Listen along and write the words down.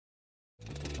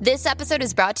This episode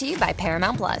is brought to you by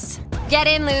Paramount Plus. Get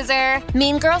in, loser!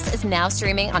 Mean Girls is now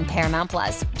streaming on Paramount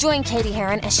Plus. Join Katie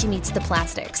Heron as she meets the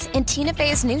plastics in Tina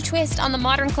Fey's new twist on the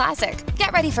modern classic.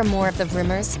 Get ready for more of the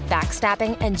rumors,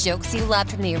 backstabbing, and jokes you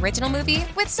loved from the original movie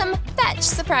with some fetch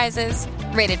surprises.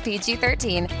 Rated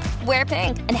PG-13. Wear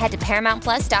pink and head to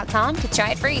ParamountPlus.com to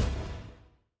try it free.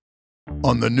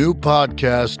 On the new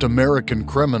podcast, American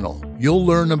Criminal, you'll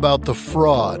learn about the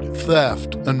fraud,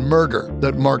 theft, and murder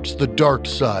that marks the dark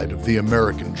side of the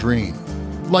American dream.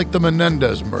 Like the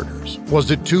Menendez murders.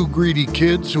 Was it two greedy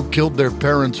kids who killed their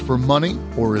parents for money,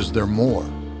 or is there more?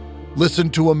 Listen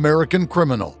to American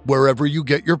Criminal wherever you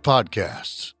get your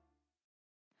podcasts.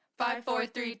 5, 4,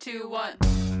 3, 2, 1.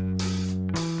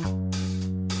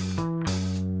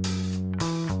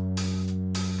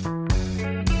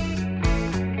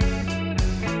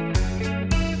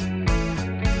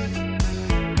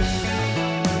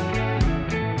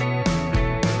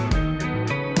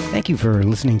 Thank you for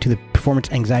listening to the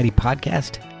Performance Anxiety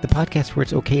Podcast, the podcast where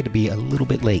it's okay to be a little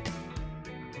bit late.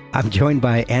 I'm joined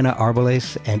by Anna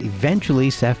Arbales and eventually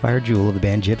Sapphire Jewel of the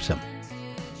band Gypsum.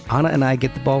 Anna and I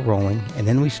get the ball rolling, and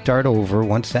then we start over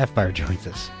once Sapphire joins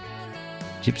us.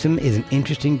 Gypsum is an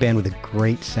interesting band with a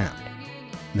great sound.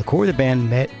 And the core of the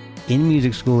band met in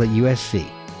music school at USC.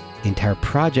 The entire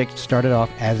project started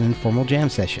off as an informal jam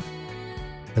session.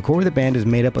 The core of the band is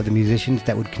made up of the musicians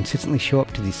that would consistently show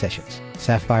up to these sessions: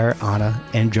 Sapphire, Anna,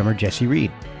 and drummer Jesse Reed.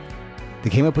 They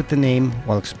came up with the name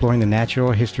while exploring the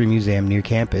Natural History Museum near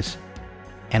campus,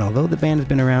 and although the band has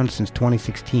been around since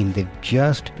 2016, they've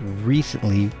just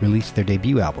recently released their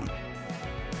debut album.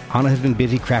 Anna has been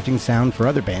busy crafting sound for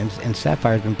other bands, and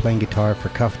Sapphire has been playing guitar for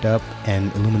Cuffed Up and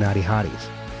Illuminati Hotties.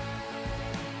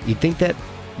 You'd think that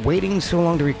waiting so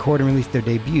long to record and release their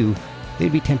debut,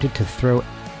 they'd be tempted to throw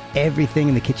everything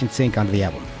in the kitchen sink onto the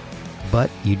album. But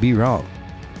you'd be wrong.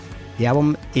 The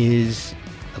album is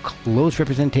a close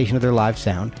representation of their live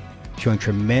sound, showing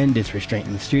tremendous restraint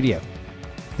in the studio.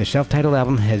 Their self-titled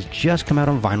album has just come out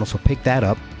on vinyl, so pick that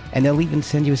up, and they'll even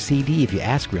send you a CD if you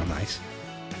ask real nice.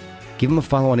 Give them a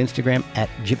follow on Instagram at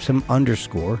gypsum_,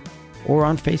 or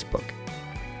on Facebook.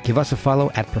 Give us a follow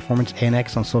at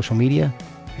PerformanceANX on social media,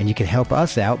 and you can help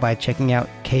us out by checking out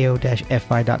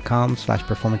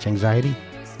ko-fi.com/performanceanxiety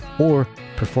or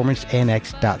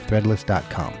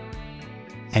performanceanx.threadless.com.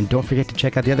 And don't forget to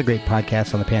check out the other great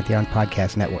podcasts on the Pantheon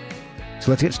Podcast Network.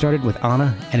 So let's get started with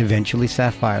Anna and eventually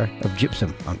Sapphire of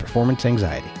Gypsum on Performance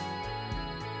Anxiety.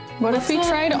 What if we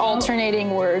tried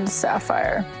alternating words,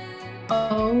 Sapphire?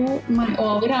 Oh my!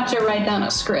 Well, we'd have to write down a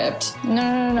script.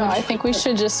 No. I think we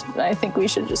should just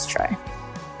try.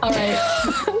 All right.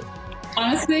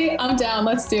 Honestly, I'm down.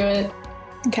 Let's do it.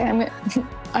 Okay,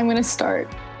 I'm gonna start.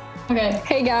 Okay.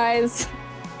 Hey guys,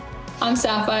 I'm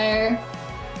Sapphire.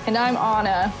 and I'm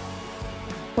Anna,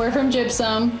 We're from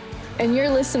Gypsum, and you're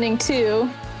listening to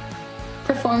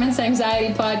Performance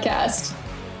Anxiety Podcast,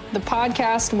 the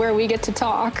podcast where we get to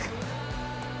talk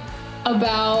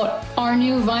about our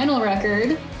new vinyl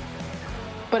record.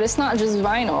 But it's not just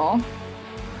vinyl.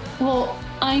 Well,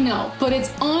 I know, but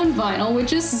it's on vinyl,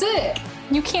 which is sick.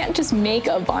 You can't just make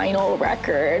a vinyl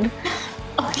record.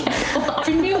 Okay, well, our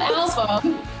new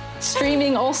album.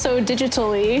 Streaming also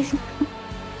digitally.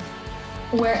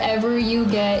 Wherever you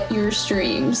get your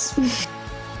streams.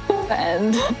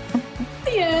 And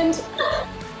The end.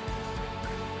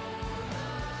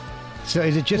 So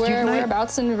is it just you tonight?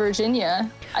 Whereabouts in Virginia?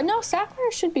 No,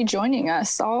 Sapphire should be joining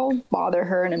us. I'll bother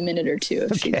her in a minute or two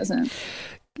if she doesn't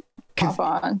pop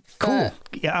on. Cool.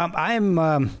 Yeah, I'm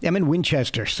in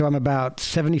Winchester, so I'm about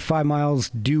 75 miles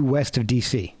due west of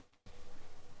DC.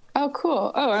 Oh,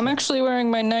 cool. Oh, I'm actually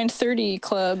wearing my 930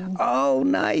 Club Oh,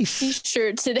 nice.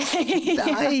 t-shirt today.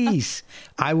 Nice.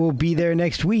 I will be there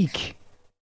next week.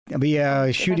 I'll be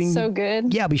shooting. That's so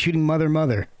good. Yeah, I'll be shooting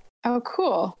Mother. Oh,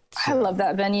 cool. I love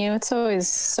that venue. It's always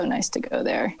so nice to go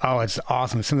there. Oh, it's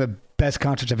awesome. Some of the best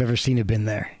concerts I've ever seen have been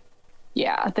there.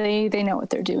 Yeah, they know what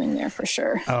they're doing there for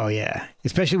sure. Oh, yeah.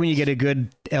 Especially when you get a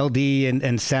good LD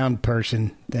and sound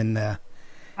person, then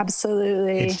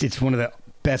Absolutely. it's one of the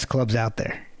best clubs out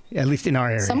there, at least in our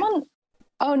area.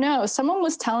 Someone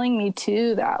was telling me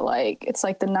too that like it's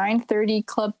like the 930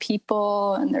 Club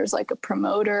people, and there's like a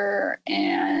promoter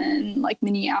in like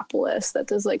Minneapolis that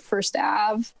does like First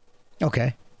Ave.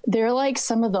 Okay. They're like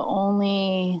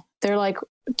they're like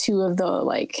two of the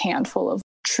like handful of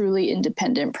truly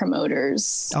independent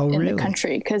promoters in the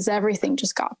country, because everything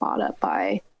just got bought up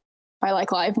by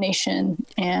like Live Nation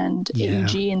and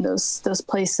AEG and those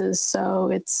places. So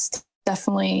it's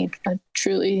definitely a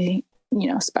truly,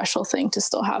 special thing to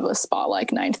still have a spot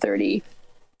like 930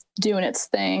 doing its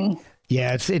thing.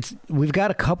 Yeah, we've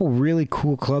got a couple really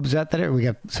cool clubs out there.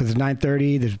 There's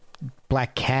 930, there's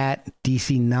Black Cat,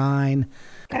 DC9.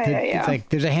 It's like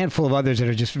there's a handful of others that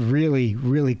are just really,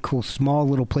 really cool, small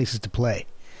little places to play.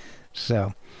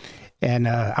 So, and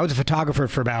I was a photographer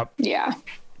for about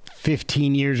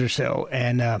 15 years or so,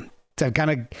 and so I've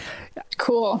kind of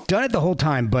done it the whole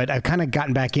time, but I've kind of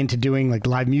gotten back into doing like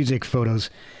live music photos,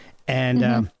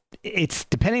 and it's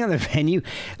depending on the venue.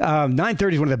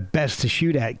 930 is one of the best to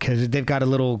shoot at because they've got a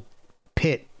little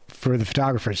pit for the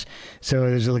photographers. So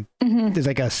there's like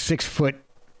a 6-foot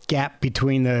gap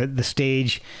between the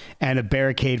stage and a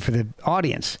barricade for the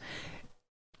audience.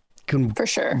 You can for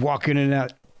sure walk in and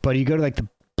out, but you go to like the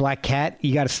Black Cat,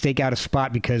 you got to stake out a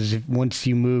spot because once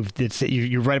you move,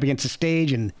 you're right up against the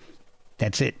stage, and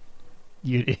that's it.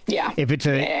 If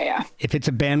it's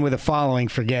a band with a following,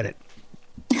 forget it.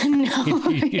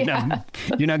 No,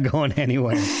 you're not going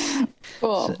anywhere.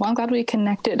 Cool. Well, I'm glad we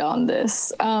connected on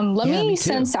this. Let me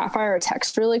send Sapphire a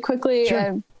text really quickly.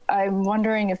 Sure. I'm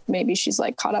wondering if maybe she's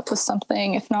like caught up with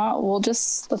something. If not,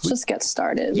 let's just get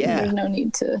started. Yeah. There's no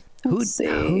need to. Who needs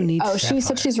Sapphire? She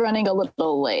said she's running a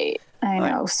little late. I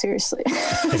know, seriously.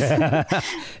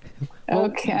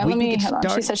 Okay, let me hold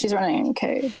on. She said she's running.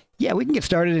 Okay. Yeah, we can get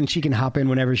started and she can hop in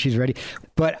whenever she's ready.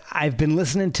 But I've been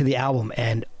listening to the album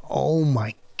and oh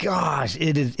my gosh,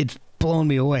 it's blown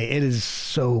me away. It is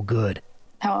so good.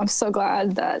 Oh, I'm so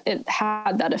glad that it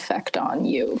had that effect on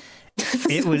you.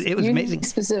 It was amazing.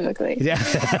 Specifically. Yeah.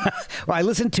 Well, I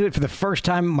listened to it for the first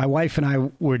time. My wife and I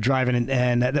were driving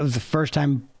and that was the first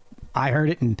time I heard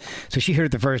it. And so she heard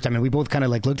it the first time and we both kind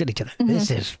of like looked at each other. This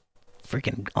is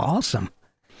freaking awesome.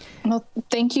 Well,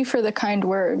 thank you for the kind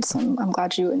words. I'm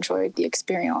glad you enjoyed the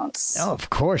experience. Oh, of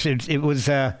course. It was,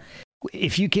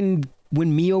 if you can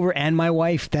win me over and my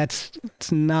wife,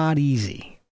 it's not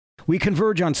easy. We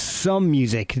converge on some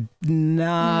music,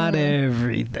 not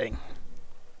everything.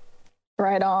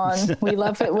 Right on. We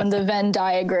love it when the Venn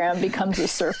diagram becomes a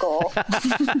circle.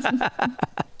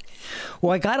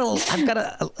 Well, I've got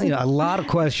a lot of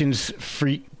questions for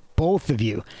both of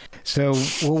you. So,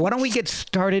 why don't we get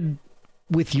started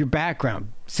with your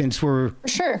background, since we're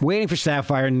waiting for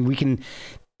Sapphire, and we can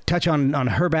touch on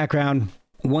her background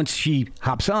once she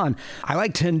hops on. I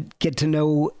like to get to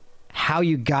know how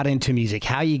you got into music,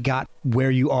 how you got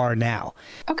where you are now.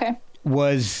 Okay.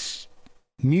 Was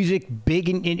music big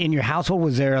in your household?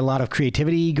 Was there a lot of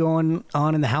creativity going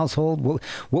on in the household?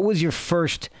 What was your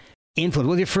first influence?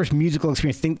 What was your first musical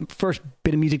experience? First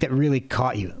bit of music that really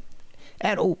caught you?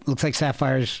 And looks like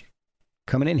Sapphire's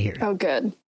coming in here. Oh,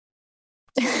 good.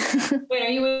 Wait, are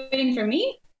you waiting for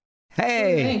me? Hey. What are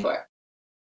you waiting for?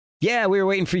 Yeah, we were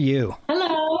waiting for you.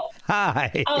 Hello.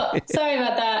 Hi. Oh, sorry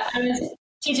about that. I was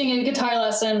teaching a guitar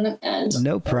lesson and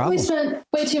no problem. We spent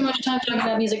way too much time talking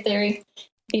about music theory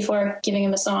before giving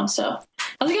him a song. So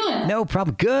how's it going? No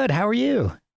problem. Good. How are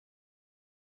you?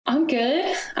 I'm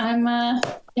good. I'm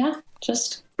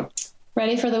just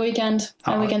ready for the weekend.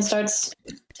 My weekend starts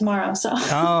tomorrow. So.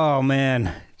 Oh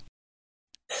man.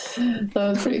 That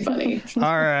was pretty funny.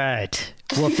 All right.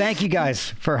 Well, thank you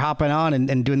guys for hopping on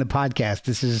and doing the podcast.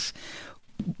 This is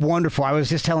wonderful. I was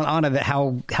just telling Anna that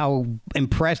how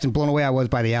impressed and blown away I was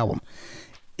by the album.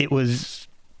 It was.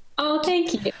 Oh,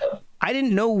 thank you. I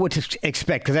didn't know what to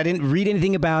expect because I didn't read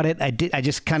anything about it. I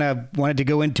just kind of wanted to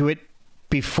go into it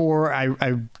before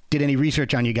I did any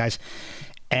research on you guys.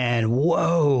 And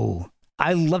whoa,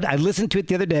 I loved it. I listened to it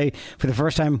the other day for the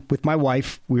first time with my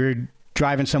wife. We were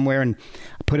driving somewhere and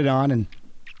I put it on and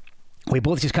we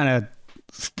both just kind of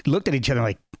looked at each other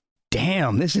like,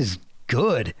 damn, this is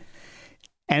good.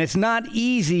 And it's not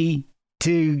easy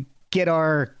to get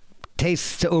our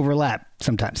tastes to overlap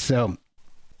sometimes. So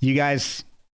you guys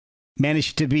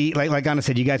managed to be, like Anna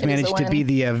said, you guys managed to be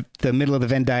the middle of the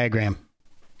Venn diagram.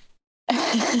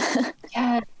 Yeah.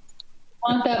 I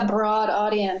want that broad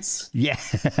audience. Yeah.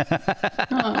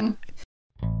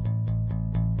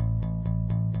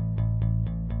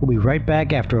 We'll be right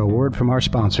back after a word from our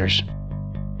sponsors.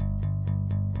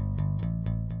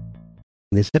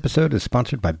 This episode is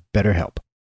sponsored by BetterHelp.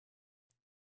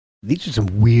 These are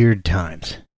some weird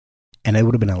times, and it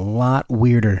would have been a lot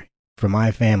weirder for my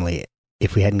family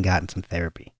if we hadn't gotten some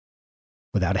therapy.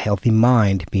 Without a healthy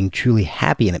mind, being truly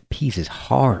happy and at peace is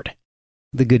hard.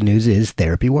 The good news is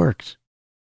therapy works.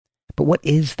 But what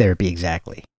is therapy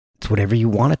exactly? It's whatever you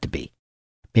want it to be.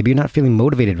 Maybe you're not feeling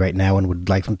motivated right now and would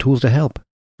like some tools to help.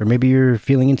 Or maybe you're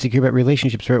feeling insecure about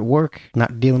relationships or at work,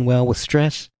 not dealing well with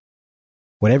stress.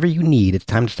 Whatever you need, it's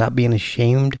time to stop being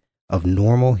ashamed of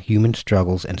normal human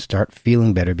struggles and start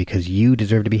feeling better because you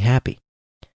deserve to be happy.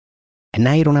 And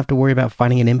now you don't have to worry about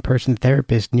finding an in-person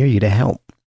therapist near you to help.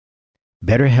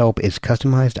 BetterHelp is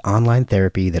customized online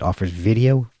therapy that offers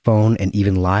video, phone, and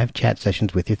even live chat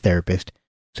sessions with your therapist,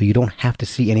 so you don't have to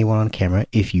see anyone on camera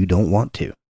if you don't want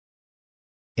to.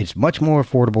 It's much more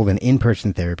affordable than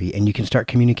in-person therapy, and you can start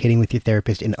communicating with your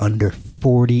therapist in under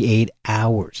 48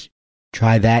 hours.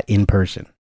 Try that in person.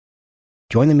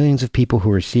 Join the millions of people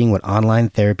who are seeing what online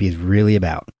therapy is really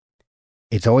about.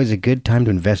 It's always a good time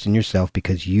to invest in yourself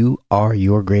because you are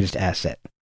your greatest asset.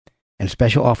 And a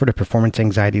special offer to Performance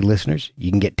Anxiety listeners,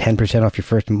 you can get 10% off your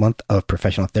first month of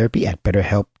professional therapy at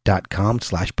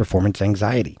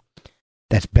betterhelp.com/performanceanxiety.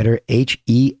 That's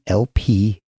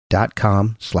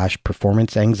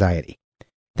betterhelp.com/performanceanxiety.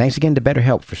 Thanks again to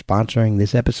BetterHelp for sponsoring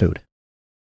this episode.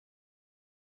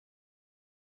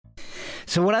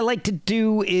 So what I like to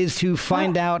do is to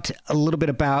find out a little bit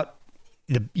about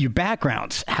your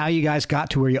backgrounds, how you guys got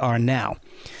to where you are now.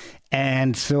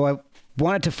 And so I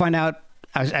wanted to find out,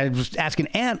 I was asking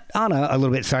Anna a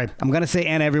little bit. Sorry, I'm going to say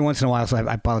Anna every once in a while, so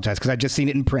I apologize because I've just seen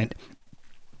it in print.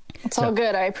 It's all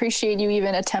good. I appreciate you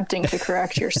even attempting to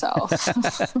correct yourself.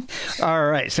 All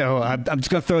right, so I'm just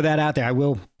going to throw that out there. I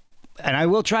will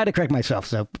try to correct myself,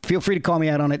 so feel free to call me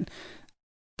out on it.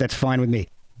 That's fine with me.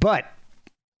 But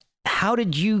how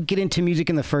did you get into music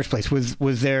in the first place?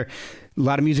 Was there a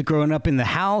lot of music growing up in the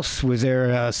house? Was there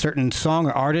a certain song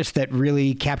or artist that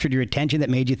really captured your attention that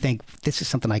made you think, this is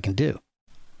something I can do?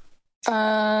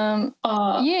 Yeah.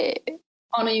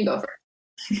 Anna, you go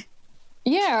first.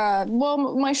 Yeah.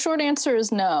 Well, my short answer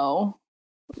is no.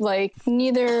 Like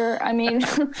neither. I mean,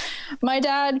 my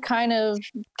dad kind of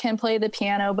can play the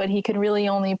piano, but he can really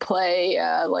only play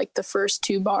like the first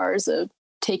two bars of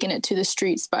Taking It to the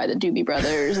Streets by the Doobie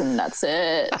Brothers, and that's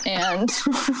it. And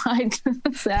I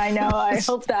know, I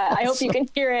hope you can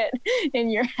hear it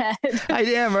in your head. I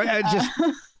am.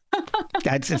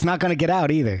 It's not going to get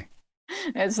out either.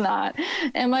 It's not.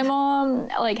 And my mom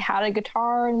like had a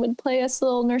guitar and would play us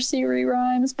little nursery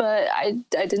rhymes, but I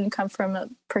didn't come from a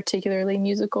particularly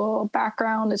musical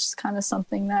background. It's just kind of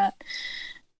something that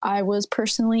I was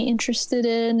personally interested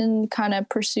in and kind of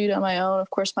pursued on my own. Of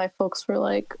course, my folks were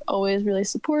like always really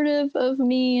supportive of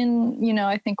me. And, you know,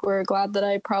 I think we're glad that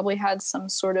I probably had some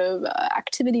sort of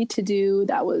activity to do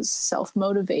that was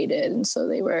self-motivated. And so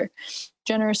they were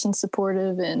generous and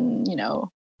supportive and, you know,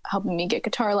 helping me get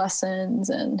guitar lessons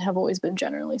and have always been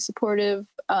generally supportive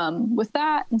with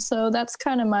that. And so that's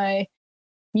kind of my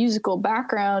musical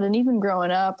background. And even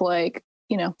growing up, like,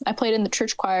 you know, I played in the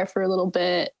church choir for a little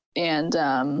bit.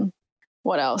 And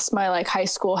what else? My like high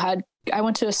school I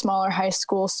went to a smaller high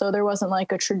school, so there wasn't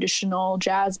like a traditional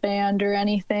jazz band or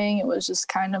anything. It was just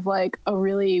kind of like a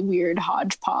really weird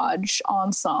hodgepodge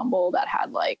ensemble that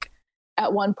had like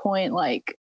at one point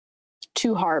like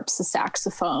 2 harps, a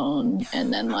saxophone,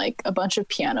 and then like a bunch of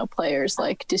piano players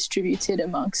like distributed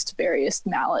amongst various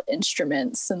mallet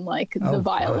instruments and like the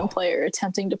violin player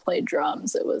attempting to play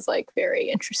drums. It was like very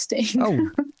interesting. Oh,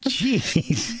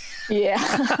 jeez.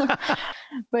 Yeah.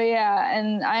 But yeah,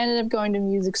 and I ended up going to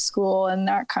music school, and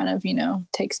that kind of, you know,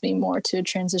 takes me more to a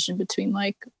transition between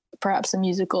like perhaps a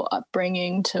musical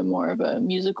upbringing to more of a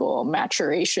musical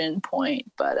maturation point.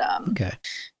 But okay.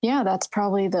 Yeah, that's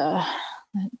probably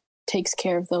takes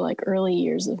care of the like early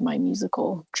years of my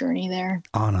musical journey there.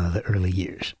 Anna, the early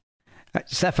years.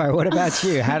 Sapphire, what about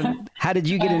you? How did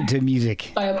you get into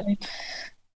music?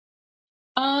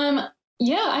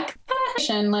 Yeah, I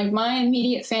kind of like my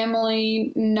immediate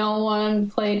family, no one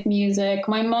played music.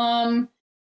 My mom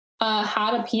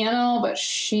had a piano, but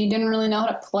she didn't really know how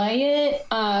to play it.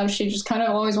 She just kind of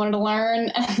always wanted to learn.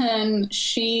 And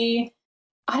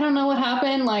I don't know what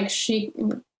happened. Like she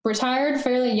retired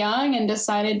fairly young and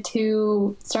decided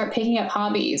to start picking up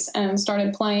hobbies and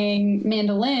started playing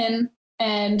mandolin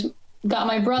and got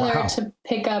my brother to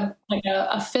pick up like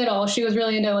a fiddle. She was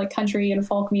really into like country and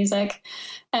folk music.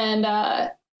 And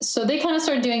so they kind of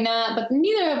started doing that, but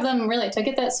neither of them really took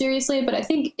it that seriously. But I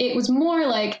think it was more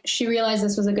like she realized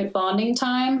this was a good bonding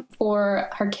time for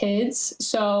her kids.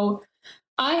 So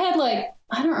I had like,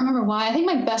 I don't remember why. I think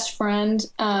my best friend,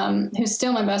 who's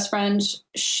still my best friend,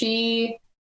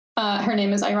 her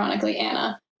name is ironically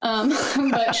Anna.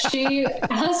 But she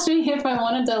asked me if I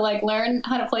wanted to like learn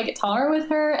how to play guitar with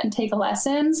her and take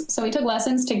lessons. So we took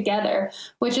lessons together,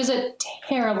 which is a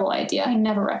terrible idea. I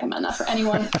never recommend that for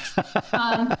anyone.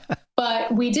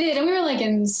 But we did, and we were like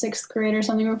in 6th grade or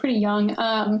something. We were pretty young.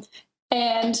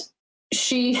 And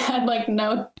she had like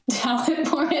no talent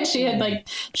for it. She had like,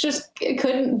 just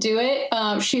couldn't do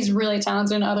it. She's really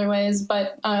talented in other ways,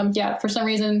 but yeah, for some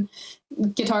reason,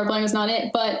 guitar playing was not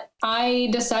it. But I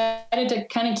decided to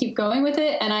kind of keep going with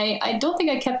it. And I don't think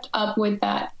I kept up with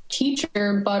that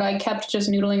teacher, but I kept just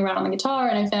noodling around on the guitar.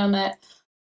 And I found that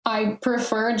I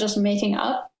prefer just making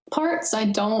up parts. I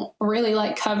don't really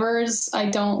like covers. I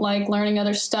don't like learning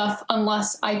other stuff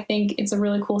unless I think it's a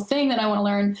really cool thing that I want to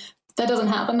learn. That doesn't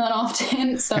happen that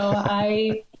often. So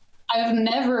I've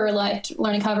never liked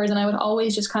learning covers, and I would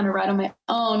always just kind of write on my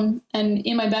own and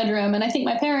in my bedroom. And I think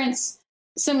my parents,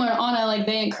 similar to Anna, like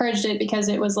they encouraged it because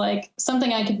it was like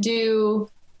something I could do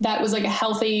that was like a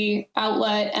healthy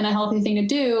outlet and a healthy thing to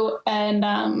do.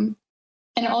 And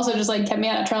it also just like kept me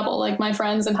out of trouble. Like my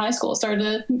friends in high school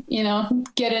started to, you know,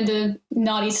 get into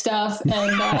naughty stuff,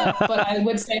 and but I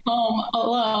would stay home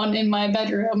alone in my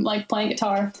bedroom, like playing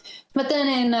guitar. But then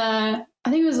in I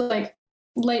think it was like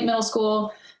late middle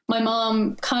school, my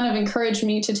mom kind of encouraged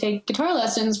me to take guitar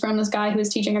lessons from this guy who was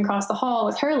teaching across the hall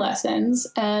with her lessons.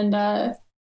 And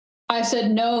I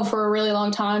said no for a really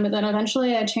long time, but then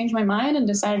eventually I changed my mind and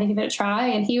decided to give it a try.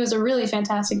 And he was a really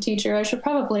fantastic teacher. I should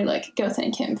probably like go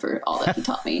thank him for all that he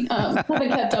taught me. I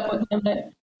haven't kept up with him,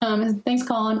 but thanks,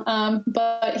 Colin.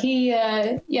 But he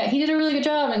did a really good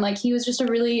job. And like, he was just a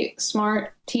really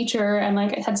smart teacher, and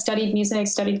like had studied music,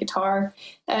 studied guitar,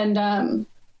 and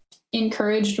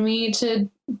encouraged me to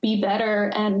be better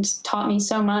and taught me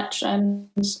so much. And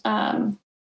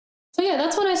so yeah,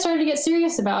 that's when I started to get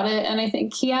serious about it. And I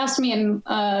think he asked me in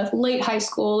late high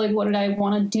school, like, what did I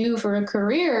want to do for a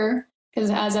career? Because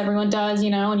as everyone does, you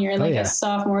know, when you're like a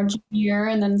sophomore, junior,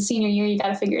 and then senior year, you got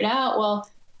to figure it out. Well,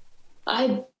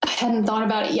 I hadn't thought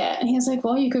about it yet. And he was like,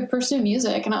 well, you could pursue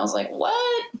music. And I was like,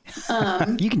 what?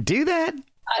 You can do that?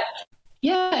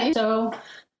 Yeah.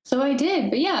 So I did.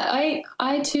 But yeah,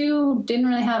 I too didn't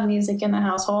really have music in the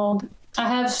household. I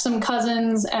have some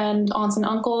cousins and aunts and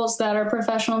uncles that are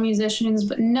professional musicians,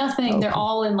 but nothing. They're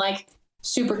all in like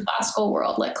super classical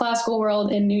world, like classical world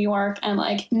in New York, and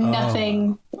like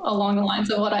nothing along the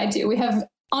lines of what I do. We have,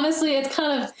 honestly, it's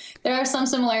kind of, there are some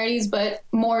similarities, but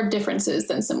more differences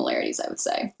than similarities, I would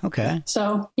say. Okay.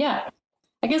 So yeah,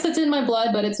 I guess it's in my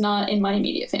blood, but it's not in my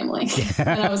immediate family.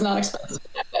 And I was not exposed to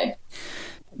it that way.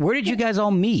 Where did you guys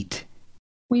all meet?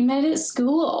 We met at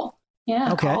school.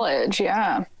 Yeah. Okay. College.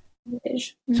 Yeah.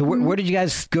 So where did you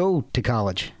guys go to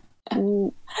college?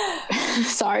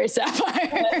 Sorry,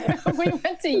 Sapphire. We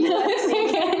went to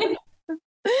USC.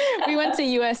 We went to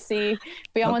USC.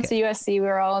 We all went to USC. We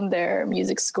were all in their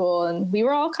music school, and we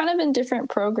were all kind of in different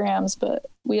programs, but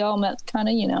we all met kind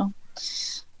of, you know,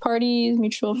 parties,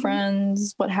 mutual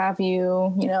friends, what have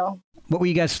you, you know. What were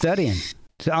you guys studying?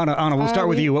 So Anna, we'll start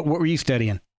with you. What were you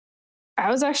studying? I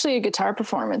was actually a guitar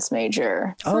performance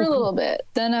major for a little bit.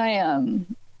 Then I, and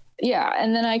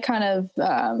then I kind of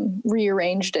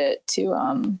rearranged it to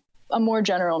a more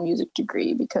general music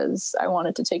degree because I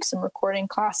wanted to take some recording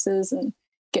classes and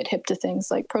get hip to things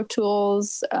like Pro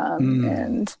Tools.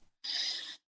 And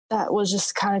that was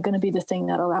just kind of going to be the thing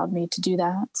that allowed me to do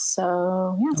that.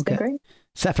 So yeah, it's been great.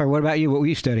 Sapphire, what about you? What were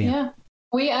you studying? Yeah.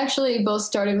 We actually both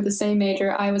started with the same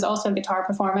major. I was also guitar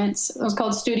performance. It was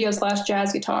called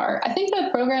studio/jazz guitar. I think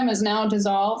that program is now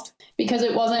dissolved because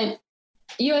it wasn't.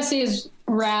 USC is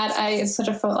rad. It's such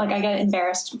a I get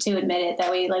embarrassed to admit it that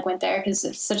we like went there because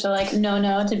it's such a like no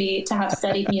to have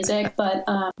studied music. But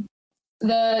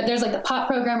there's like the pop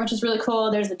program, which is really cool.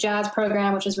 There's the jazz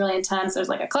program, which is really intense. There's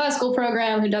like a classical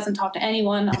program who doesn't talk to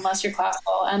anyone unless you're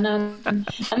classical. And then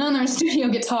there's studio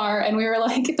guitar, and we were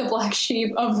like the black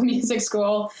sheep of the music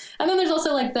school. And then there's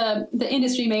also like the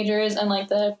industry majors and like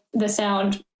the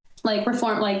sound, like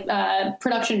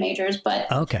production majors. But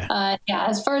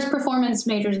as far as performance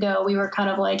majors go, we were kind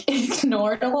of like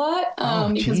ignored a lot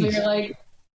because we were like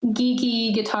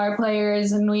geeky guitar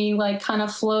players, and we like kind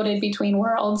of floated between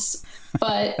worlds.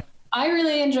 But I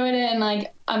really enjoyed it, and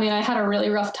like I had a really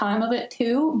rough time of it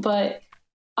too, but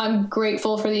I'm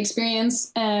grateful for the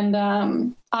experience. And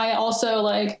I also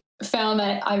like found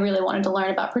that I really wanted to learn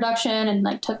about production, and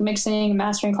like took mixing and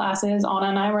mastering classes. Anna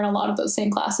and I were in a lot of those same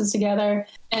classes together,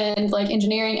 and like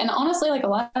engineering, and honestly like a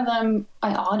lot of them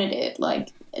I audited.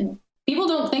 Like, and people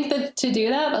don't think that to do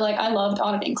that, but like I loved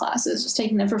auditing classes, just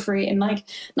taking them for free and like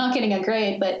not getting a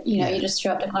grade, but you know, you just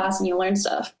show up to class and you learn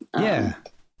stuff.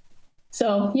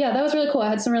 So yeah, that was really cool. I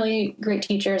had some really great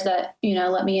teachers that, you know,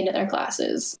 let me into their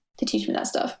classes to teach me that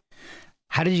stuff.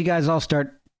 How did you guys all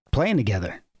start playing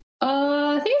together?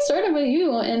 I think it started with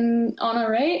you and Anna,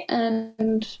 right?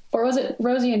 Or was it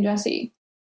Rosie and Jesse?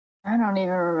 I don't even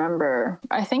remember.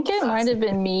 I think it might have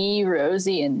been me,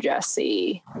 Rosie, and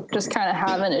Jesse just kind of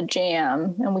having a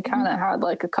jam. And we kind of had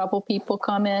like a couple people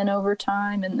come in over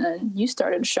time, and then you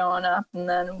started showing up, and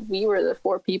then we were the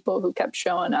 4 people who kept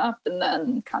showing up, and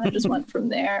then kind of just went from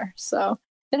there. So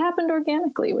it happened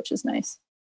organically, which is nice.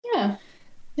 Yeah,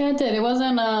 it did. It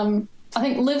wasn't I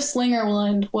think Liv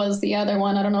Slingerland was the other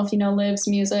one. I don't know if you know Liv's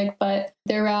music, but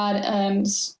they're rad, and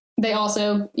they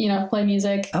also, play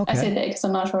music. Okay. I say they because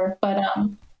I'm not sure, but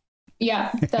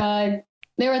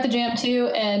they were at the jam too,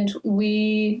 and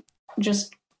we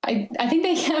just, I think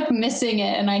they kept missing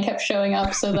it, and I kept showing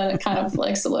up, so that it kind of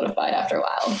like solidified after a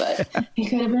while. But it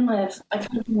could have been Liv. I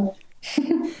could have been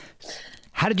Liv.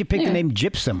 How did you pick the name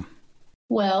Gypsum?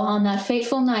 Well, on that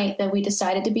fateful night that we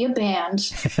decided to be a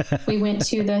band, we went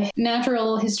to the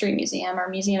Natural History Museum, or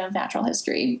Museum of Natural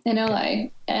History in LA,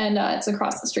 and it's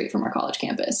across the street from our college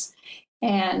campus.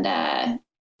 And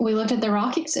we looked at the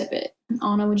rock exhibit.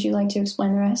 Anna, would you like to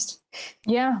explain the rest?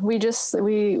 Yeah,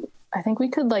 I think we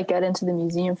could like get into the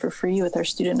museum for free with our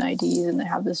student IDs, and they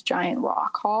have this giant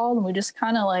rock hall, and we just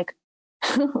kind of like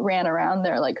ran around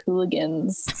there like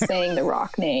hooligans saying the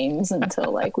rock names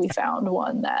until like we found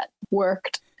one that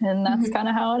worked, and that's kind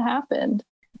of how it happened.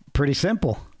 Pretty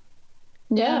simple.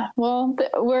 Yeah. Well,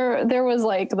 there was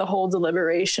like the whole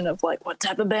deliberation of like, what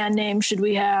type of band name should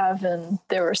we have? And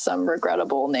there were some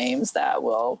regrettable names that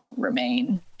will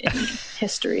remain in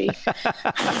history.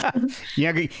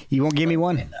 Yeah, you won't give me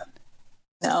one?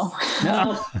 No.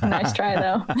 Nice try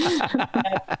though.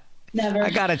 Never. I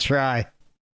gotta try.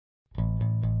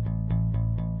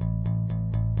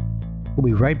 We'll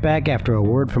be right back after a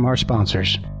word from our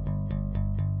sponsors.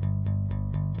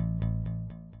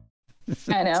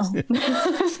 I know.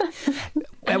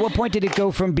 At what point did it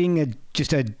go from being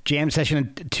just a jam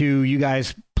session to you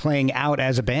guys playing out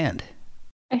as a band?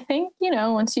 I think,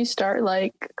 once you start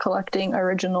like collecting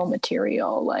original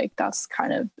material, like that's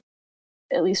kind of,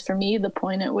 at least for me, the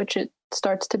point at which it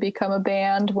starts to become a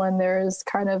band, when there's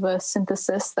kind of a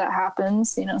synthesis that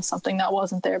happens, something that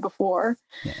wasn't there before.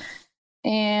 Yeah.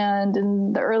 And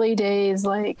in the early days,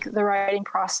 like the writing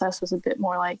process was a bit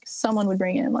more like someone would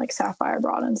bring in, like Sapphire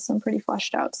brought in some pretty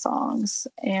fleshed out songs,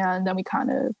 and then we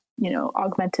kind of,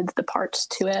 augmented the parts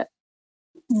to it.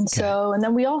 And so, and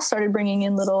then we all started bringing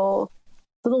in little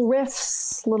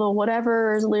riffs, little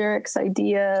whatever, lyrics,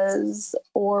 ideas,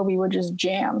 or we would just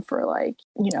jam for like,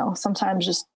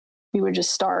 sometimes we would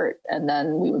just start, and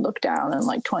then we would look down, and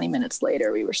like 20 minutes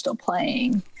later we were still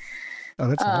playing. Oh,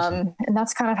 that's awesome. And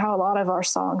that's kind of how a lot of our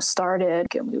songs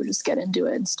started, and we would just get into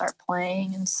it and start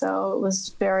playing. And so it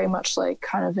was very much like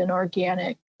kind of an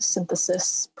organic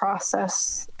synthesis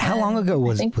process. How long ago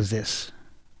was this?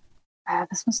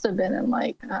 This must have been in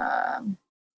like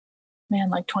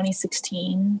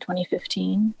 2016,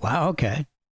 2015. Wow. Okay.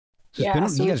 So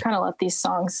so we kind of let these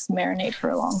songs marinate for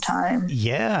a long time.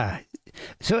 Yeah.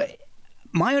 So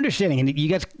my understanding, and you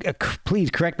guys,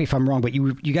 please correct me if I'm wrong, but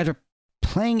you guys are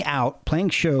playing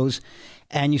shows,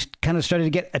 and you kind of started to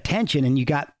get attention, and you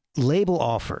got label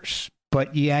offers,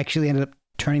 but you actually ended up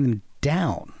turning them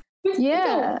down.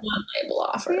 Yeah. One label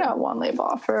offer. We got one label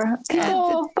offer.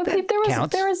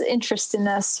 There was interest in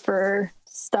us for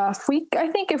stuff. I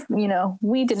think if,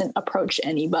 we didn't approach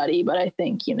anybody, but I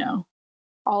think,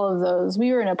 all of those,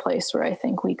 we were in a place where I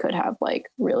think we could have like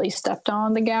really stepped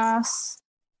on the gas.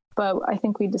 But I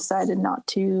think we decided not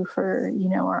to for,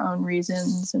 our own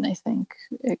reasons. And I think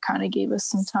it kind of gave us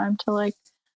some time to like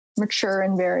mature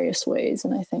in various ways.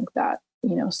 And I think that,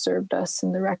 served us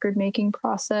in the record making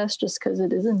process, just because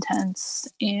it is intense.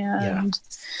 And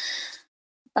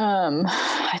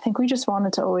I think we just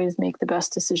wanted to always make the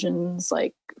best decisions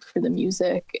like for the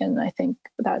music. And I think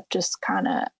that just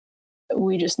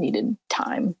we just needed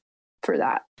time for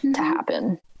that to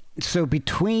happen. So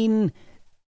between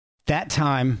that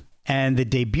time and the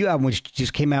debut album, which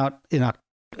just came out in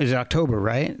October,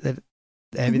 right? That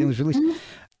everything was released.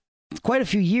 It's quite a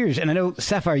few years. And I know,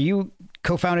 Sapphire, you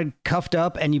co-founded Cuffed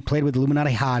Up, and you played with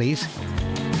Illuminati Hotties.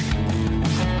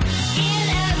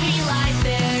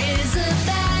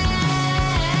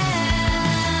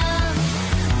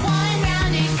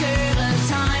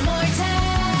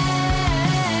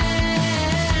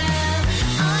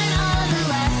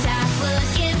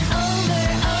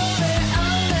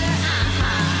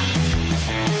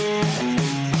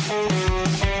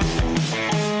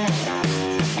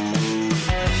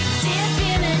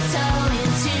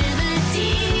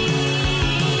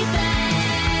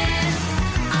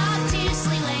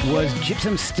 Was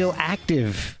Gypsum still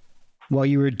active while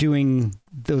you were doing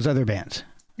those other bands?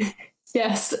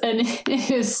 Yes, and it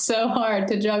is so hard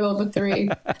to juggle the three.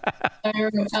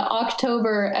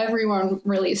 October, everyone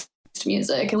released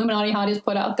music. Illuminati Hotties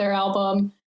put out their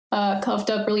album. Cuffed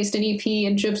Up released an EP,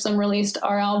 and Gypsum released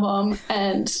our album.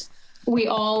 And we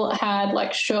all had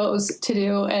like shows to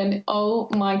do. And oh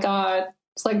my God,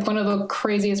 it's like one of the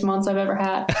craziest months I've ever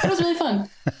had. It was really fun.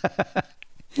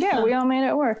 Yeah, we all made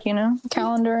it work,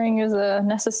 Calendaring is a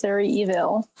necessary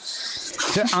evil.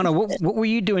 So, Anna, what were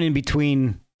you doing in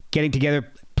between getting together,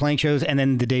 playing shows, and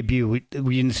then the debut?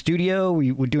 Were you in the studio? Were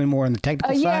you doing more on the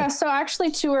technical side? Yeah, so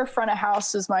actually tour front of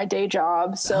house is my day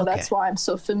job. So that's why I'm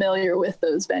so familiar with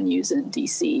those venues in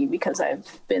DC, because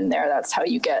I've been there. That's how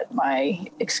you get my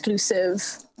exclusive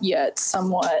yet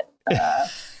somewhat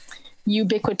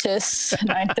ubiquitous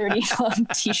 930 Club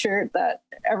t-shirt that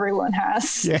everyone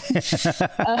has. Yeah.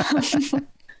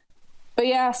 But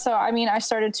yeah, so I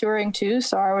started touring too,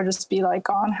 so I would just be like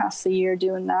gone half the year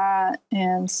doing that.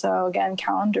 And so again,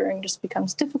 calendaring just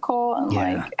becomes difficult, and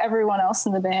like everyone else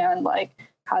in the band like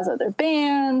has other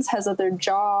bands, has other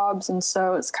jobs. And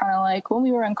so it's kind of like when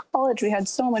we were in college, we had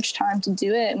so much time to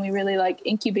do it, and we really like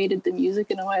incubated the music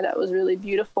in a way that was really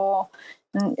beautiful.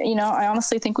 And, I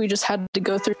honestly think we just had to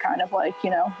go through kind of like,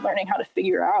 learning how to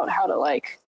figure out how to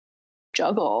like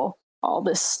juggle all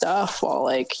this stuff while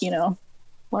like,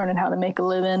 learning how to make a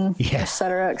living, et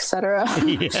cetera, et cetera.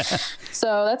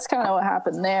 So that's kind of what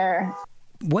happened there.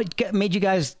 What made you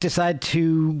guys decide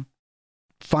to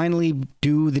finally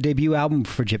do the debut album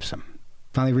for Gypsum?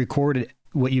 Finally record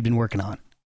what you've been working on?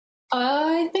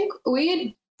 I think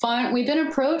we've been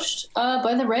approached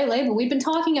by the right label. We've been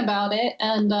talking about it,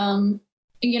 and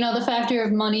the factor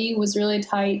of money was really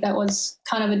tight. That was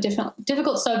kind of a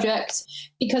difficult subject,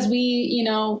 because we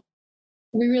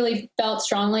really felt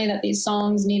strongly that these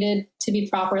songs needed to be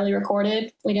properly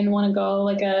recorded. We didn't want to go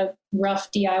like a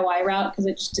rough DIY route, because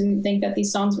it just didn't think that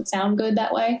these songs would sound good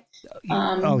that way.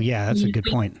 That's a good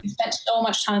point. We spent so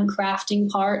much time crafting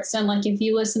parts, and like if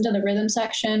you listen to the rhythm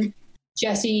section,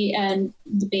 Jesse and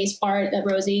the bass part that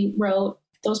Rosie wrote,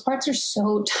 those parts are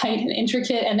so tight and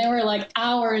intricate, and there were like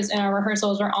hours in our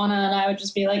rehearsals where Anna and I would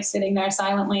just be like sitting there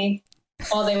silently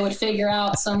while they would figure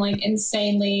out some like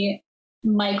insanely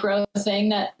micro thing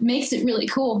that makes it really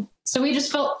cool. So we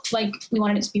just felt like we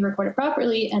wanted it to be recorded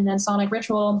properly. And then Sonic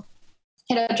Ritual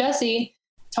hit up Jesse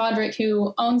Todrick,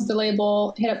 who owns the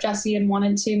label, hit up Jesse and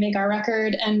wanted to make our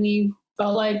record. And we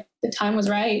felt like the time was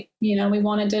right. We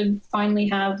wanted to finally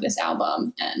have this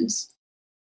album, and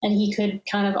he could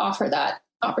kind of offer that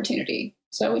opportunity.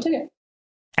 So we took it.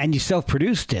 And you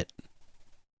self-produced it.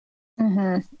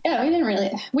 Mm-hmm. Yeah,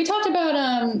 we talked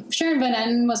about Sharon Van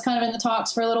Etten was kind of in the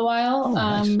talks for a little while.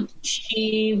 Nice.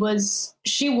 She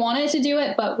wanted to do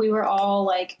it, but we were all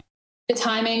like, the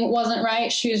timing wasn't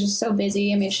right. She was just so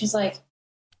busy. I mean, she's like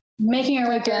making a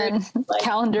record, like,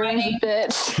 calendaring a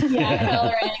bit.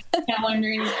 Yeah,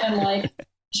 calendaring, and like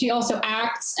she also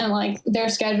acts, and like their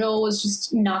schedule was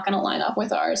just not going to line up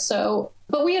with ours. So,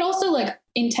 but we had also like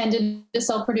intended to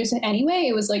self-produce it anyway.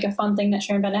 It was like a fun thing that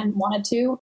Sharon Van Etten wanted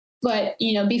to. But,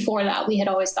 before that, we had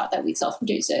always thought that we'd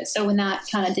self-produce it. So when that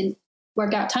kind of didn't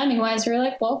work out timing-wise, we were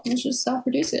like, well, let's just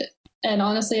self-produce it. And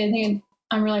honestly, I think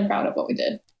I'm really proud of what we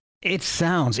did. It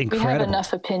sounds incredible. We have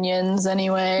enough opinions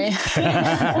anyway.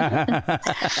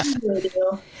 Really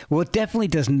do. Well, it definitely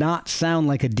does not sound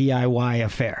like a DIY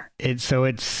affair. It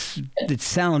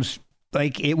sounds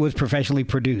like it was professionally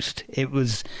produced. It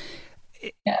was...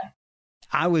 Yeah.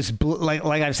 I was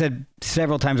like I've said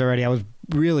several times already, I was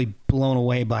really blown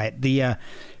away by it. The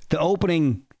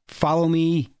opening, "Follow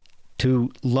Me"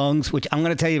 to "Lungs," which I'm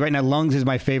going to tell you right now, "Lungs" is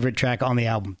my favorite track on the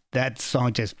album. That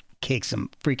song just kicks some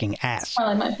freaking ass.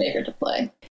 Probably my favorite to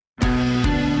play.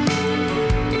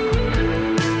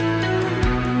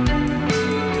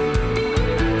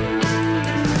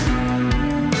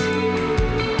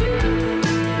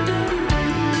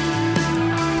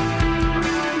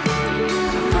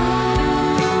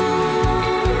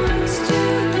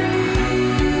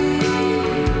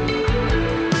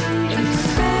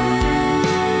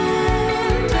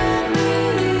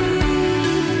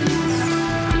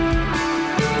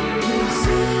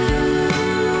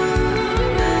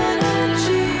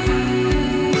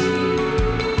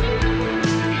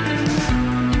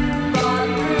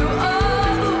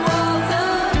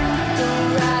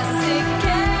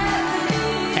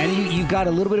 Got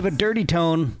a little bit of a dirty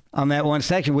tone on that one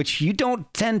section, which you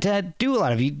don't tend to do a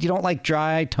lot of. You don't like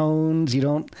dry tones. You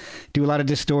don't do a lot of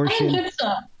distortion.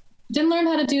 Didn't learn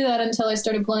how to do that until I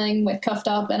started playing with Cuffed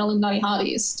Up and Illuminati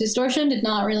Hotties. Distortion did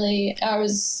not really. I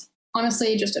was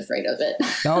honestly just afraid of it.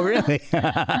 Oh, really?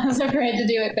 I was afraid to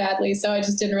do it badly, so I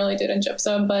just didn't really do it in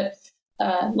Gypsum, but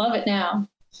love it now.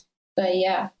 But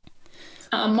yeah.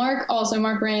 Mark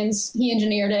Rains, he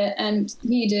engineered it, and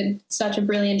he did such a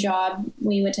brilliant job.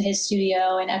 We went to his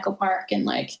studio in Echo Park, and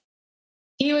like,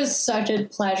 he was such a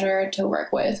pleasure to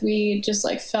work with. We just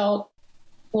like felt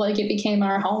like it became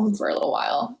our home for a little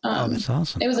while. Oh, that's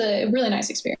awesome. It was a really nice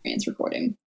experience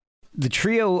recording. the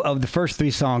trio of the first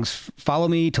three songs, Follow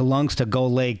Me, To Lungs, To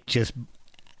Gull Lake, just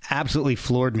absolutely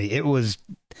floored me.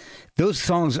 Those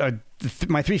songs are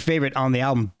my three favorite on the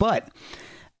album, but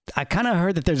I kind of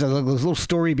heard that there's a little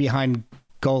story behind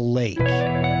Gull Lake.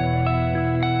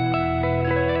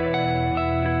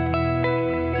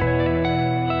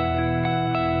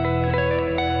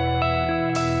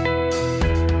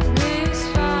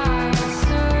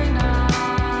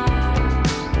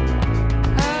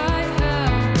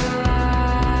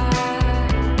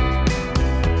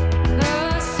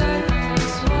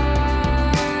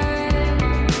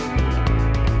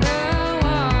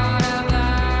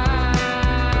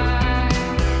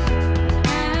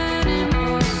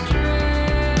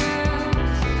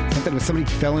 Somebody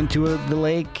fell into the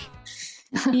lake.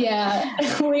 Yeah,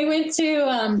 we went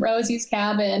to Rosie's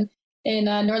cabin in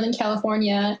Northern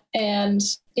California, and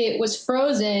it was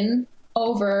frozen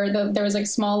over. There was like a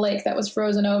small lake that was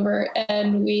frozen over,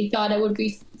 and we thought it would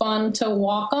be fun to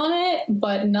walk on it,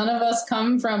 but none of us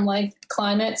come from like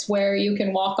climates where you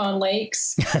can walk on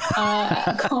lakes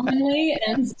commonly,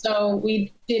 and so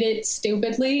we did it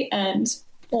stupidly, and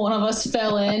one of us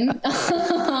fell in,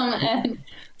 and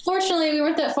fortunately, we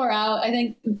weren't that far out. I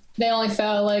think they only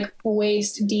fell like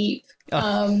waist deep.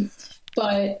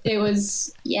 But it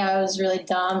was really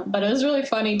dumb, but it was really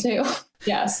funny too.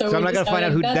 Yeah. So I'm not going to find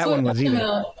out who that one was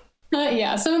either.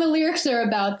 Yeah. Some of the lyrics are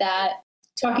about that,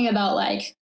 talking about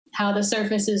like how the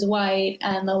surface is white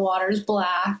and the water's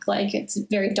black. Like it's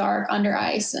very dark under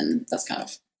ice. And that's kind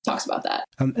of talks about that.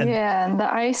 And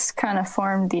the ice kind of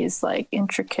formed these like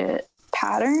intricate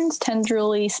patterns,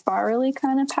 tendrily, spirally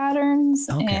kind of patterns.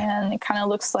 Okay. And it kind of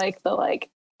looks like the like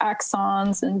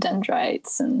axons and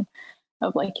dendrites and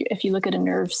of like, if you look at a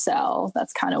nerve cell,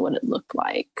 that's kind of what it looked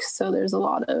like. So there's a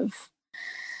lot of,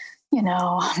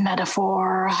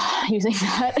 metaphor using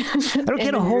that. I don't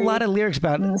get a whole lot of lyrics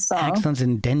about axons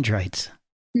and dendrites.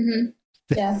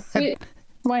 Mm-hmm. Yeah.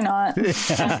 Why not?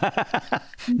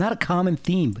 Not a common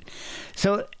theme.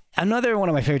 So another one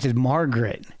of my favorites is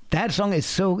Margaret. That song is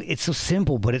so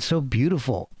simple, but it's so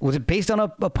beautiful. Was it based on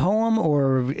a poem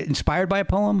or inspired by a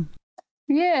poem?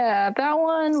 Yeah, that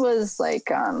one was like,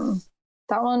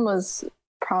 that one was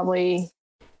probably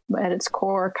at its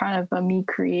core kind of a me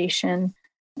creation.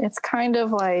 It's kind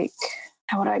of like,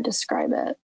 how would I describe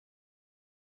it?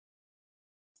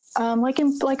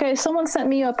 Someone sent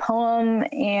me a poem,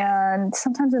 and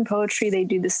sometimes in poetry they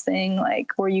do this thing like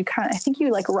where I think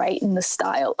you like write in the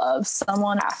style of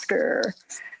someone after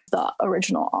the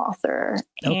original author.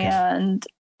 Okay. And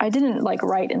I didn't like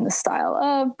write in the style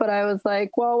of, but I was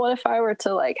like, well, what if I were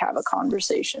to like have a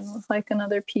conversation with like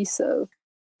another piece of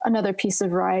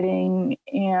writing?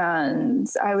 And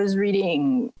I was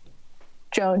reading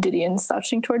Joan Didion's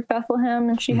Touching Toward Bethlehem,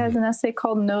 and she has an essay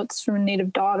called Notes from a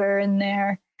Native Daughter in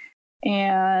there.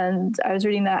 And I was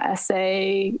reading that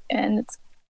essay, and it's,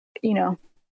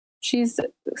 she's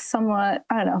somewhat,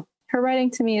 I don't know, her writing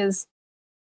to me is,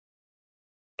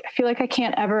 I feel like I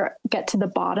can't ever get to the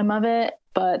bottom of it,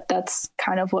 but that's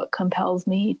kind of what compels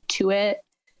me to it.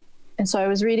 And so I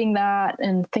was reading that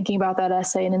and thinking about that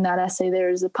essay. And in that essay,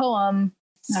 there's a poem.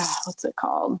 What's it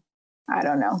called? I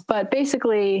don't know. But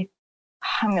basically,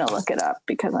 I'm going to look it up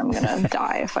because I'm going to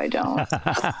die if I don't.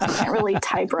 I can't really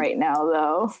type right now,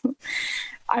 though.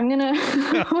 I'm going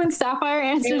to, when Sapphire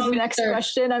answers the next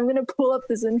question, I'm going to pull up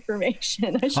this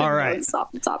information. I should know this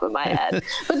off the top of my head.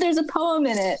 But there's a poem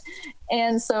in it.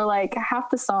 And so like half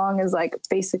the song is like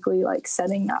basically like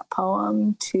setting that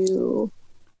poem to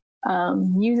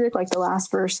music. Like the last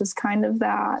verse is kind of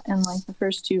that. And like the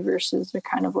first two verses are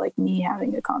kind of like me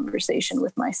having a conversation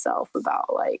with myself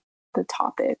about like the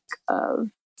topic of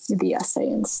the essay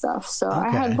and stuff. So I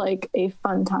had like a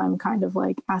fun time kind of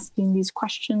like asking these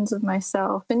questions of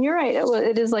myself. And you're right,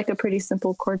 it is like a pretty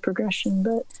simple chord progression,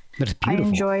 but I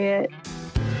enjoy it.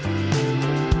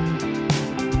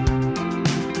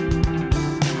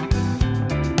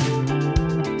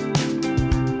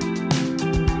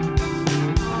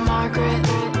 Margaret,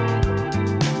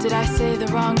 did I say the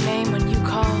wrong name when you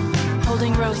called?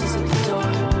 Holding roses at the door,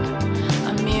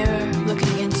 a mirror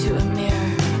looking into a mirror.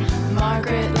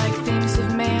 Margaret, like things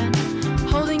of man,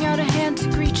 holding out a hand to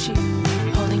greet you,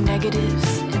 holding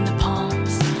negatives in the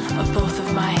palms of both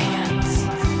of my hands.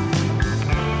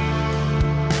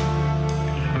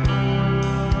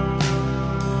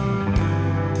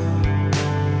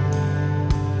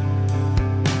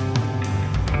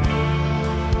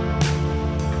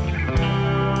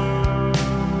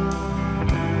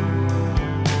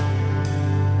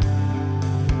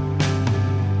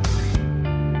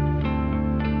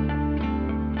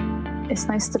 It's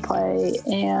Nice to Play.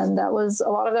 And a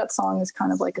lot of that song is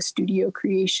kind of like a studio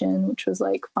creation, which was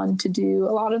like fun to do.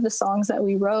 A lot of the songs that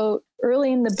we wrote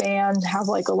early in the band have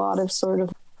like a lot of sort of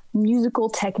musical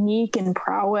technique and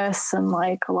prowess, and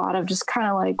like a lot of just kind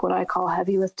of like what I call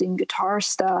heavy lifting guitar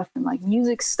stuff and like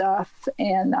music stuff.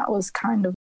 And that was kind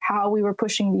of how we were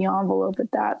pushing the envelope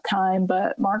at that time.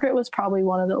 But Margaret was probably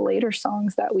one of the later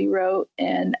songs that we wrote.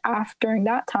 And during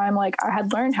that time, like I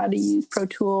had learned how to use Pro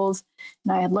Tools,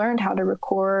 and I had learned how to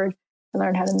record, I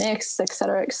learned how to mix, et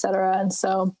cetera, et cetera. And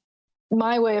so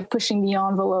my way of pushing the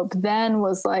envelope then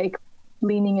was like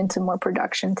leaning into more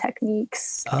production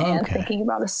techniques and thinking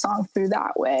about a song through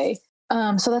that way.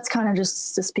 So that's kind of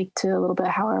just to speak to a little bit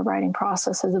how our writing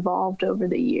process has evolved over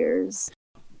the years.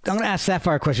 I'm going to ask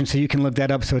Sapphire a question so you can look that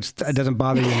up so it doesn't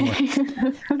bother you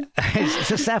anymore.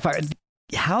 So Sapphire,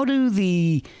 how do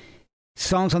the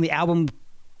songs on the album,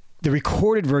 the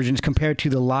recorded versions, compare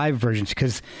to the live versions?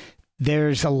 Because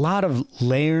there's a lot of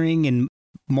layering and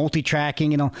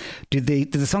multi-tracking and all. Do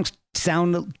the songs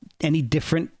sound any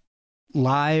different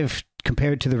live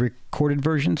compared to the recorded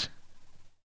versions?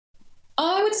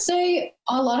 I would say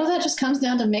a lot of that just comes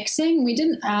down to mixing. We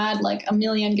didn't add like a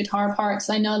million guitar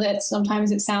parts. I know that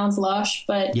sometimes it sounds lush,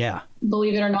 but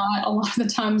believe it or not, a lot of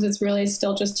the times it's really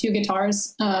still just two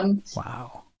guitars.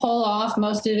 Wow. Pull off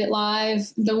most of it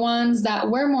live. The ones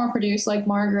that were more produced, like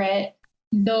Margaret,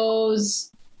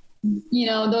 those are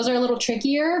a little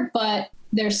trickier, but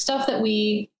there's stuff that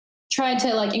we tried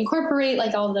to like incorporate,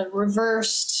 like all the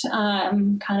reversed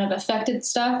kind of affected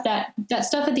stuff, that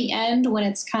stuff at the end when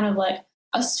it's kind of like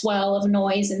a swell of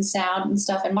noise and sound and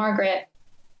stuff. And Margaret,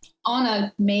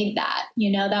 Anna made that,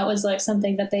 that was like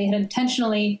something that they had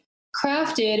intentionally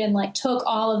crafted and like took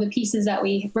all of the pieces that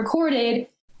we recorded,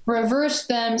 reversed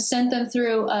them, sent them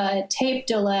through a tape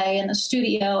delay in the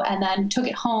studio, and then took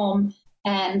it home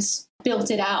and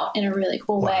built it out in a really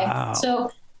cool way.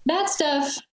 So that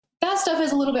stuff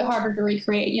is a little bit harder to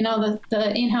recreate.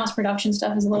 The in-house production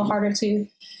stuff is a little harder to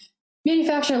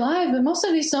manufacture live, but most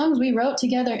of these songs we wrote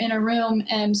together in a room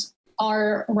and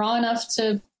are raw enough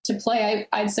to play.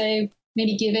 I'd say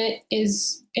maybe Give It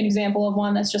is an example of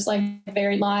one that's just like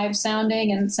very live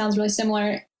sounding and sounds really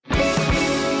similar. Why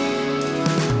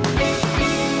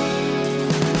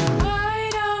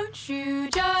don't you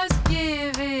just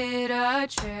give it a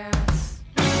chance?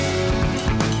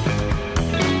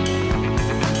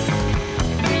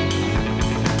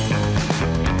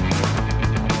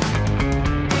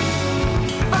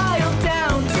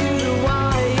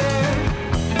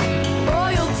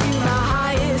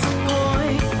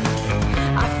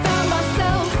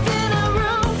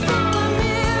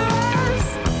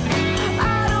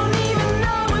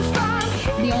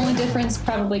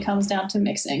 Probably comes down to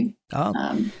mixing.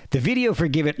 The video for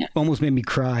Give It almost made me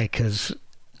cry because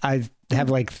I have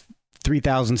like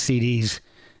 3,000 CDs,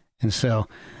 and so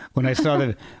when I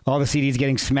saw all the CDs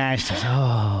getting smashed, I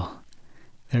was,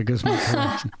 there goes my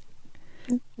collection.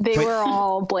 They were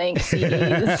all blank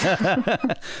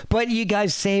CDs. But you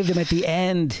guys saved them at the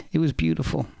end. It was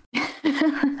beautiful.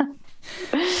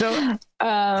 So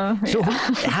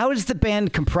how is the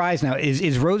band comprised now?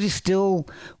 Is Rosie still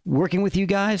working with you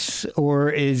guys, or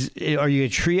are you a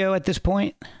trio at this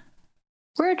point?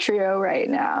 We're a trio right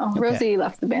now. Okay. Rosie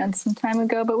left the band some time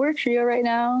ago, but we're a trio right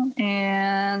now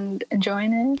and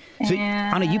enjoying it. So,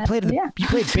 Anna, you played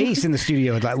bass in the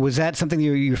studio. Was that something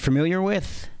you're familiar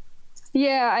with?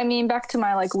 Yeah, I mean, back to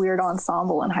my like weird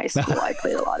ensemble in high school, I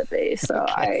played a lot of bass, so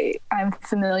I'm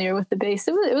familiar with the bass.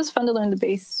 It was fun to learn the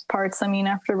bass parts. I mean,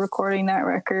 after recording that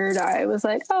record, I was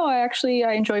like,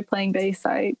 I enjoy playing bass.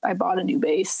 I bought a new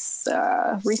bass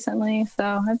recently,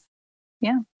 so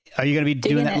Are you going to be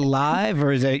doing that live,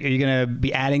 or are you going to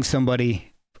be adding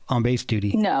somebody on bass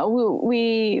duty? No,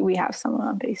 we have someone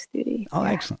on bass duty. Oh,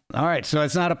 yeah. Excellent. All right, so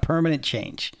it's not a permanent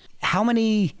change. How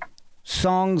many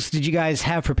songs did you guys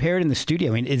have prepared in the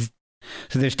studio? I mean,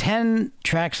 so there's 10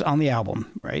 tracks on the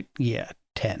album, right? Yeah,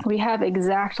 10. We have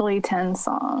exactly 10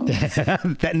 songs.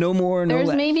 That no more, no less.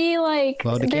 There's maybe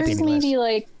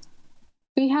like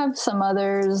we have some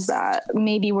others that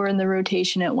maybe were in the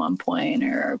rotation at one point,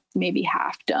 or maybe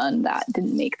half done that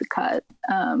didn't make the cut.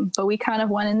 But we kind of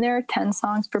went in there, 10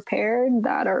 songs prepared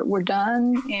that were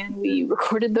done, and we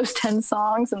recorded those 10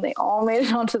 songs, and they all made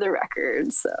it onto the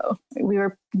record. So we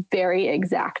were very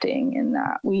exacting in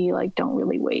that we don't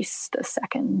really waste a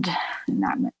second in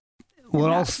that.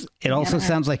 Well, it also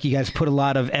sounds like you guys put a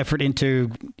lot of effort into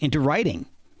writing,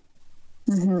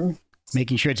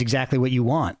 making sure it's exactly what you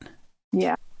want.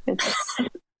 Yeah, it's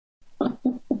a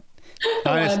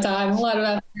lot of time, a lot of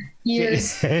effort,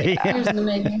 years in the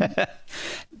making.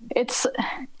 it's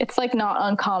like not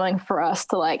uncommon for us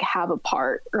to like have a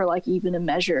part or like even a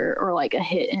measure or like a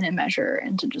hit in a measure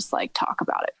and to just like talk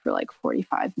about it for like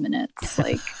 45 minutes.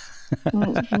 Like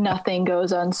nothing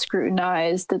goes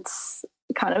unscrutinized. It's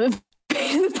kind of a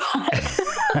pain in the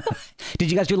butt.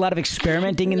 Did you guys do a lot of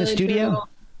experimenting in the studio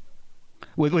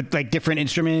with like different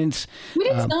instruments? We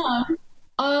did some, not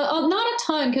a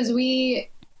ton, because we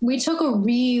took a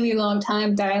really long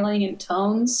time dialing in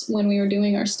tones when we were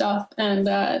doing our stuff, and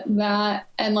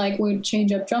like we'd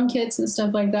change up drum kits and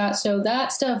stuff like that. So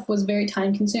that stuff was very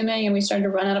time consuming, and we started to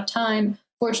run out of time.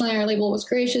 Fortunately, our label was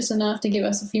gracious enough to give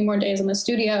us a few more days in the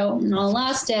studio. And on the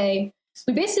last day,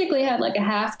 we basically had like a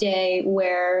half day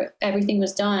where everything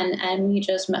was done and we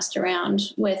just messed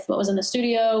around with what was in the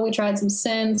studio. We tried some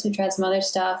synths, we tried some other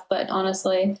stuff, but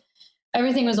honestly,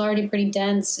 everything was already pretty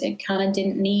dense. It kind of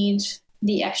didn't need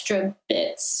the extra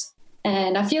bits.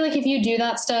 And I feel like if you do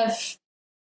that stuff,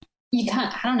 you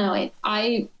can't, I don't know.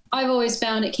 I've always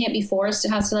found it can't be forced.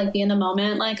 It has to like be in the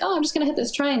moment. Like, oh, I'm just going to hit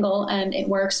this triangle and it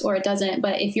works or it doesn't.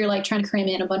 But if you're like trying to cram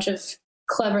in a bunch of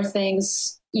clever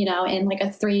things, you know, in like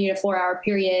a 3 to 4 hour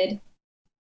period,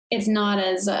 it's not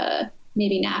as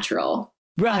maybe natural.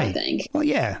 Right. I think. Well,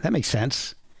 yeah, that makes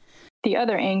sense. The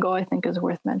other angle I think is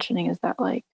worth mentioning is that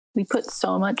like we put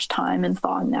so much time and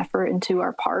thought and effort into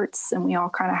our parts, and we all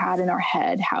kind of had in our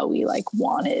head how we like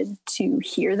wanted to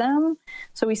hear them.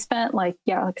 So we spent like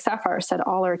Sapphire said,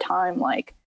 all our time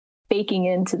like baking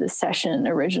into the session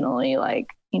originally, like,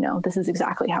 you know, this is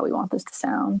exactly how we want this to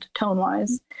sound tone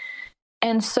wise.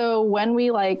 And so when we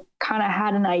like kind of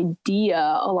had an idea,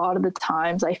 a lot of the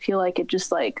times I feel like it just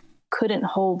like couldn't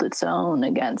hold its own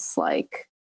against like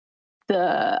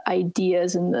the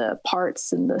ideas and the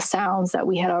parts and the sounds that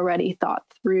we had already thought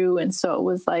through. And so it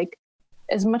was like,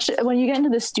 as much when you get into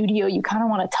the studio, you kind of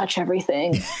want to touch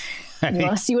everything. You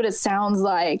want to see what it sounds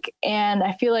like. And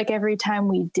I feel like every time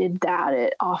we did that,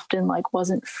 it often like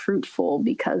wasn't fruitful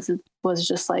because it was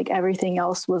just like everything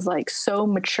else was like so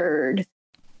matured.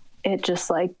 It just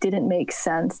like didn't make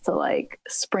sense to like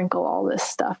sprinkle all this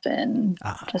stuff in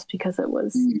just because it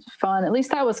was fun. At least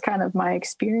that was kind of my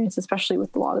experience, especially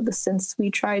with a lot of the synths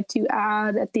we tried to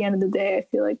add. At the end of the day, I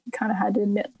feel like we kind of had to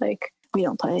admit like we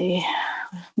don't play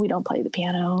the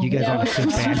piano. You guys aren't a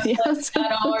synth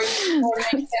band. Or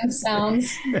make synth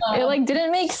sounds. It like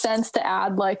didn't make sense to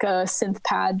add like a synth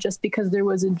pad just because there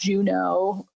was a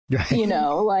Juno. You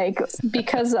know, like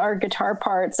because our guitar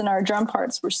parts and our drum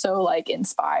parts were so like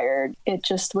inspired, it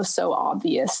just was so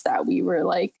obvious that we were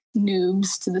like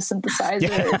noobs to the synthesizer.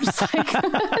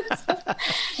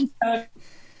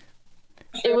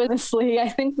 It was honestly, I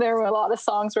think there were a lot of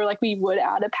songs where like we would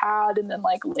add a pad and then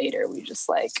like later we just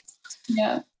like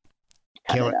cut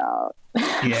it out.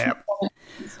 Yeah.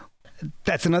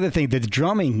 That's another thing. The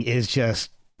drumming is just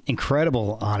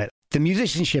incredible on it. The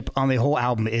musicianship on the whole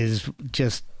album is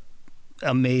just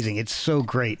amazing. It's so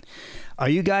great. Are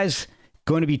you guys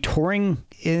going to be touring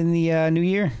in the new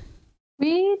year?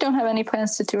 We don't have any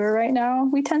plans to tour right now.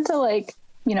 We tend to like,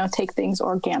 you know, take things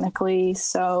organically.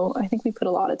 So I think we put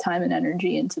a lot of time and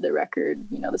energy into the record,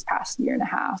 you know, this past year and a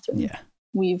half. And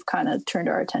we've kind of turned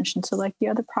our attention to like the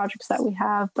other projects that we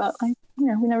have. But like, you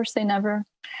know, we never say never.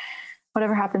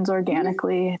 Whatever happens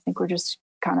organically, I think we're just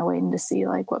kind of waiting to see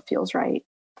like what feels right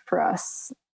for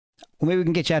us. Well, maybe we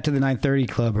can get you out to the 930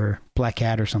 Club or Black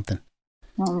Cat or something.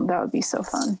 That would be so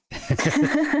fun.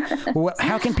 Well,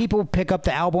 how can people pick up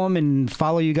the album and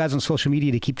follow you guys on social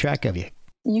media to keep track of you?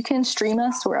 You can stream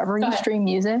us wherever you stream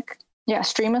music. Yeah,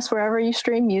 stream us wherever you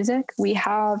stream music. We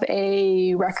have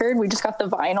a record. We just got the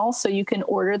vinyl, so you can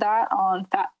order that on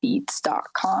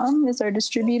fatbeats.com is our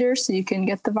distributor. So you can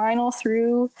get the vinyl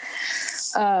through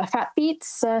Fat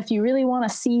Beats. If you really want a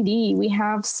CD, we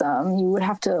have some. You would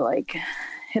have to like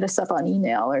hit us up on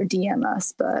email or DM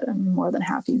us, but I'm more than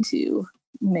happy to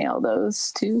mail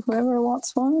those to whoever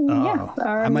wants one.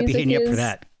 I might be hitting you up for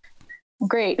that.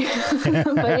 Great.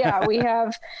 But yeah, we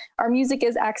have, our music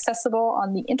is accessible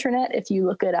on the internet if you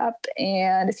look it up.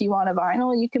 And if you want a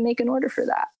vinyl, you can make an order for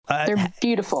that. They're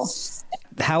beautiful.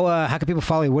 How can people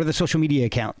follow you? What are the social media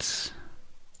accounts?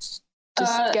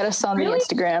 Just get us on the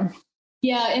Instagram.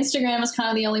 Yeah, Instagram is kind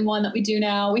of the only one that we do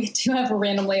now. We do have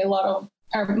randomly a lot of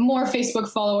more Facebook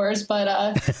followers, but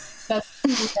that's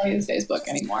we don't use Facebook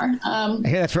anymore. I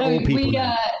hear that's for old people.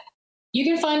 You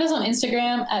can find us on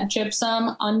Instagram at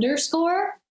Gypsum_.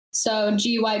 So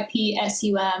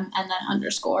GYPSUM and then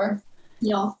 _.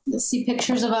 You'll see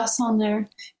pictures of us on there.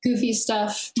 Goofy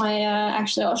stuff.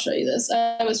 Actually, I'll show you this.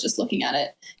 I was just looking at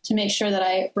it to make sure that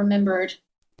I remembered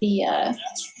the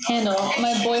handle.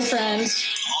 My boyfriend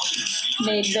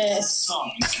made this,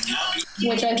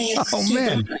 which I think is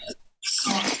super nice.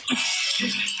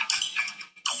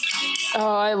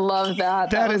 Oh, I love that.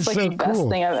 That was is like so the best cool.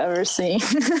 thing I've ever seen.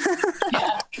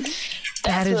 Yeah.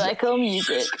 That's what I call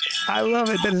music. I love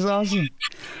it. That is awesome.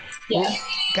 Yeah.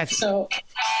 Well, so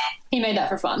he made that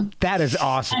for fun. That is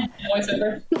awesome.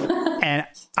 And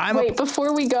Wait,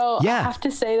 before we go, I have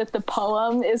to say that the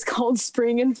poem is called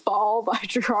Spring and Fall by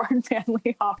Gerard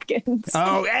Manley Hopkins.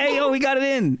 We got it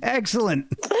in. Excellent.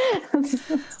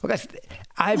 Well, guys,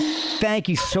 I thank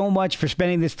you so much for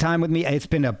spending this time with me. It's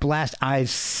been a blast.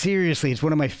 Seriously, it's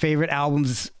one of my favorite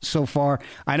albums so far.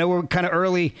 I know we're kind of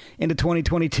early into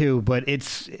 2022, but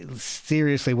it's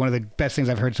seriously one of the best things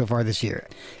I've heard so far this year.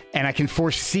 And I can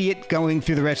foresee it going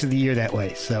through the rest of the year that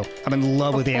way. So I'm in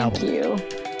love with the album. Thank you.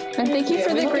 And thank you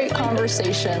for the great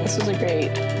conversation. This was a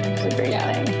great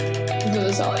thing. It was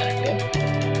a solid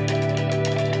interview.